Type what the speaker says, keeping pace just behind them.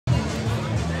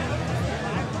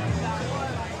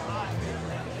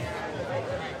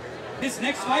This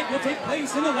next fight will take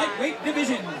place in the lightweight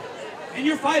division. And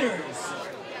your fighters,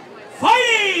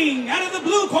 fighting out of the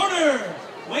blue corner,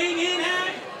 weighing in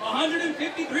at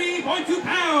 153.2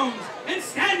 pounds and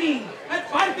standing at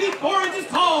 5 feet 4 inches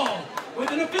tall,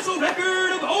 with an official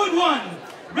record of 0-1,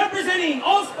 representing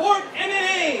All Sport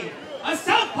MMA, a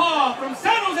southpaw from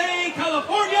San Jose,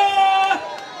 California,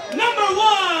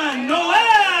 #1,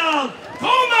 Nouel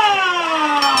Toma!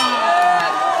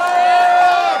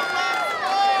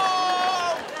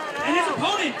 And his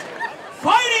opponent,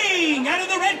 fighting out of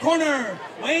the red corner,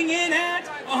 weighing in at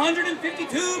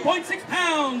 152.6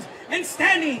 pounds and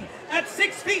standing at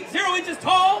 6 feet 0 inches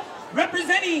tall,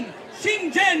 representing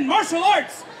Shingen Martial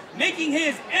Arts, making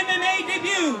his MMA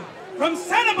debut from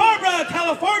Santa Barbara,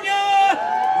 California,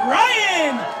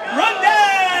 Ryan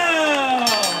Rundle!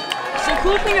 So the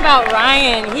cool thing about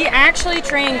Ryan, he actually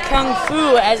trained Kung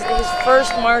Fu as his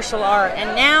first martial art,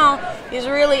 and now he's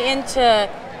really into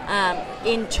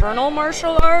internal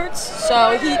martial arts.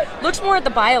 So he looks more at the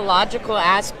biological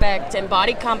aspect and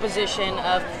body composition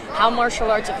of how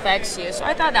martial arts affects you. So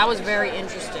I thought that was very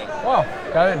interesting. Wow,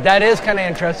 that is kind of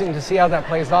interesting to see how that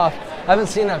plays off. I haven't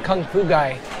seen a Kung Fu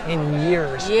guy in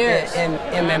years. In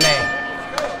MMA.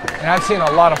 And I've seen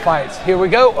a lot of fights. Here we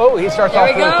go. Oh, he starts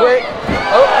off real quick.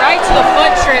 Oh. Right to the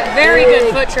foot trip. Very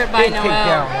good foot trip by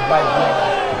Nouel.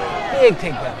 Big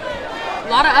takedown. A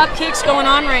lot of up kicks going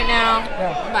on right now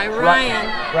by Ryan.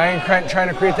 Ryan trying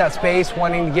to create that space,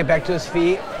 wanting to get back to his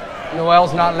feet.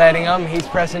 Nouel's not letting him. He's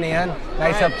pressing in.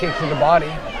 Nice up kick to the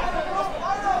body.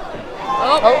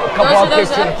 Oh, a couple up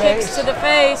kicks to the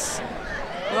face.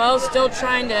 Nouel's still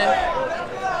trying to.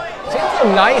 See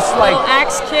some nice little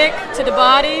axe kick to the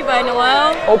body by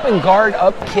Nouel. Open guard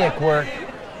up kick work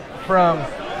from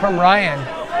Ryan.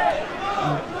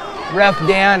 Ref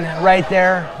Dan right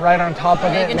there, right on top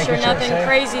of it. Making sure nothing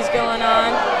crazy's going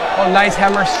on. Oh, nice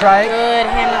hammer strike. Good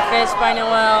hammer fist by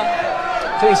Nouel.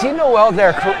 So you see Nouel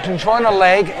there controlling a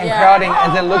leg and crowding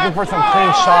and then looking for some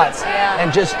clean shots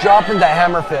and just dropping that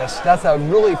hammer fist. That's a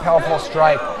really powerful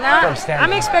strike from standing.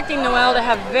 I'm expecting Nouel to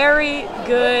have very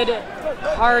good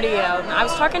cardio. I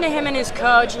was talking to him and his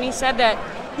coach, and he said that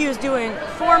he was doing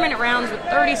 4-minute rounds with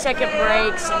 30-second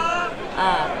breaks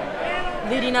and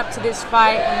leading up to this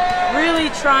fight, and really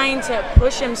trying to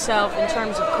push himself in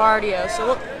terms of cardio.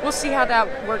 So we'll see how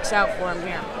that works out for him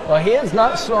here. Well, he is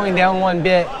not slowing down one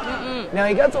bit. Now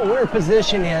he got a weird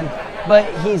position in, but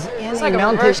he's in like a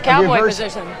reverse cowboy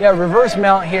position. Yeah, reverse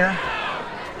mount here,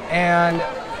 and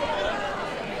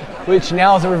which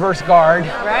now is a reverse guard.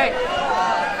 Right.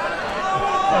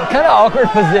 Kind of awkward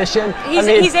position.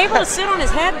 He's able to sit on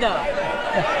his head though.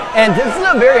 And this is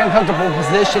a very uncomfortable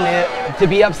position to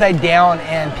be upside down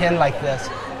and pinned like this.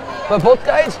 But both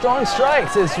guys throwing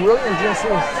strikes. It's really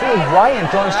interesting to see Ryan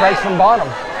throwing strikes from bottom.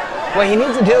 What he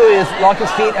needs to do is lock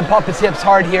his feet and pop his hips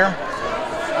hard here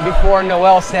before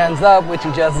Nouel stands up, which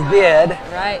he just did.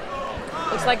 Right.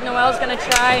 Looks like Noel's going to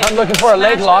try. I'm looking for a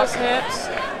leg lock. Hips.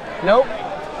 Nope.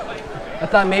 I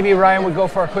thought maybe Ryan would go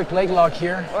for a quick leg lock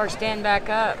here. Or stand back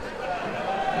up.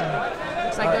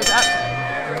 Looks like there's up.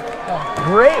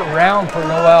 Great round for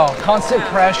Nouel. Constant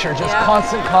pressure, just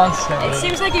constant. It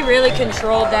seems like he really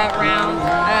controlled that round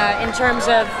in terms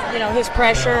of his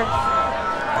pressure,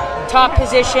 top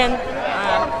position.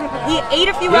 He ate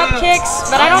a few up kicks,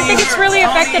 but I don't think it's really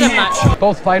affected him much.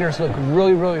 Both fighters look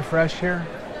really, really fresh here.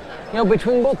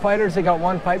 Between both fighters, they got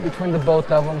one fight between the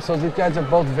both of them, so these guys are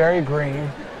both very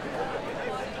green.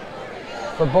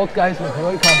 But both guys look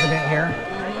really confident here.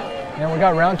 And we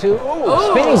got round 2. Ooh,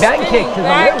 spinning back kick to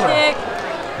the liver.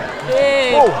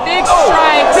 Big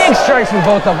strikes. Big strikes from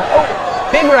both of them. Oh,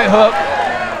 big right hook.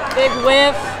 Big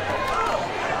whiff.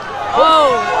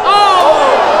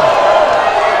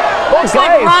 Looks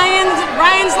like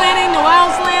Ryan's landing,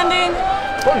 Nouel's landing.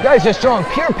 Both guys just throwing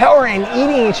pure power and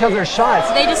eating each other's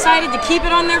shots. They decided to keep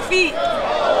it on their feet.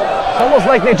 It's almost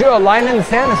like they drew a line in the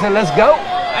sand and said, let's go.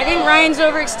 I think Ryan's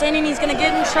overextending. He's going to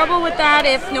get in trouble with that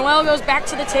if Nouel goes back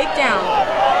to the takedown.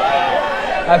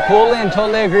 I fully and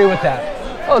totally agree with that.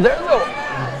 Oh, there's a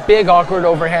big awkward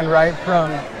overhand right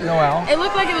from Nouel. It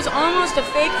looked like it was almost a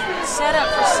fake setup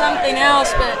for something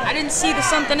else, but I didn't see the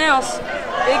something else.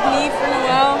 Big knee for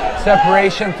Nouel.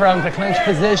 Separation from the clinch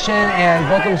position, and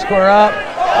both of them square up.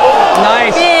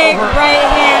 Nice. Big right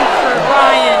hand for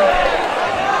Ryan.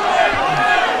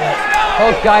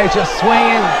 Both guys just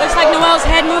swinging. Looks like Nouel's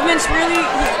head movement's really,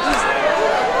 he's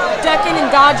ducking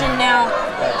and dodging now.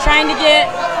 Trying to get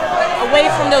away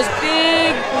from those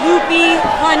big, loopy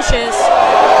punches.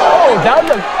 Oh, that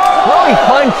was a really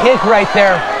fun kick right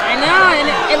there. I know, and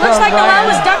it looks like Nouel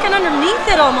was ducking underneath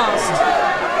it almost.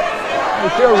 He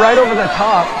threw it right over the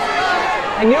top.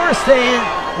 And you were saying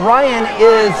Ryan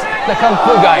is the Kung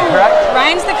Fu guy, correct?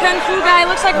 Ryan's the Kung Fu guy.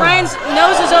 Looks like Ryan's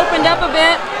nose is opened up a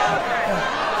bit.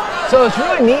 So it's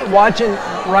really neat watching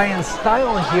Ryan's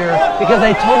style here because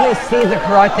I totally see the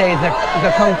karate,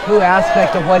 the Kung Fu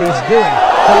aspect of what he's doing.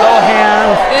 The low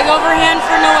hands. Big overhand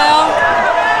for Nouel.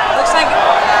 Looks like...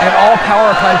 And all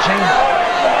power punching.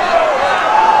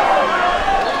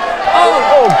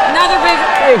 Oh, another big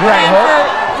right hand hook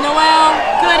for Nouel.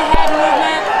 Good head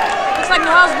movement. Looks like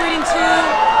Noel's bleeding too.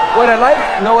 What I like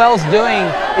Noel's doing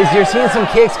is you're seeing some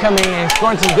kicks coming in. He's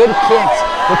scoring some good kicks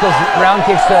with those round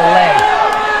kicks to the leg.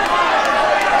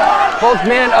 Both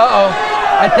men,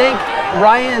 I think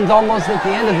Ryan's almost at the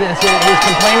end of this. He's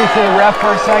complaining to the ref for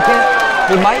a second.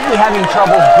 He might be having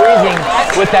trouble breathing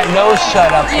with that nose shut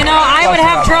up. You know, I would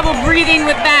have trouble breathing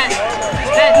with that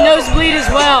nosebleed as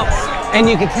well. And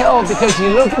you can tell because you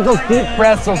look at those deep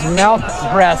breaths, those mouth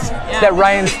breaths that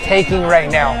Ryan's taking right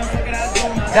now.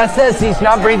 That says he's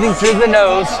not breathing through the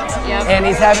nose and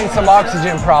he's having some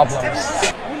oxygen problems.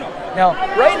 Now,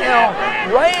 right now,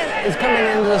 Ryan is coming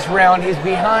into this round. He's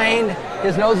behind.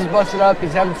 His nose is busted up.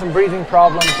 He's having some breathing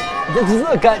problems. This is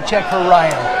a gut check for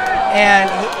Ryan. And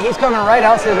he's coming right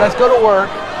out saying, let's go to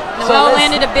work. Nouel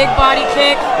landed a big body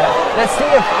kick. Let's see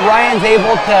if Ryan's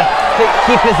able to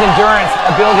keep his endurance,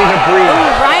 ability to breathe.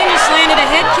 Ooh, Ryan just landed a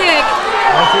head kick.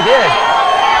 Yes, he did.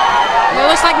 It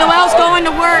looks like Noel's going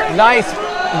to work. Nice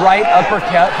right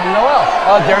uppercut from Nouel.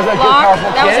 Oh, there's a good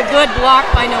powerful kick. That was a good block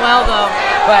by Nouel, though.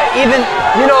 But even,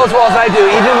 you know as well as I do,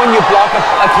 even when you block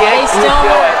a kick, you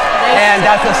feel it. And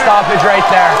that's a stoppage right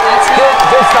there. That's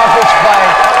good stoppage by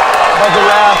the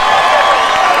ref.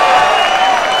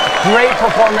 Great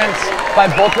performance by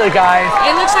both of the guys.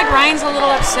 It looks like Ryan's a little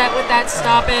upset with that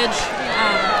stoppage.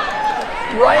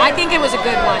 I think it was a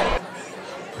good one.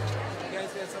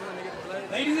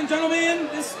 Ladies and gentlemen,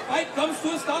 this fight comes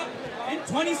to a stop in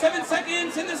 27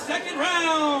 seconds in the second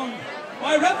round.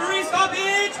 My referee stoppage.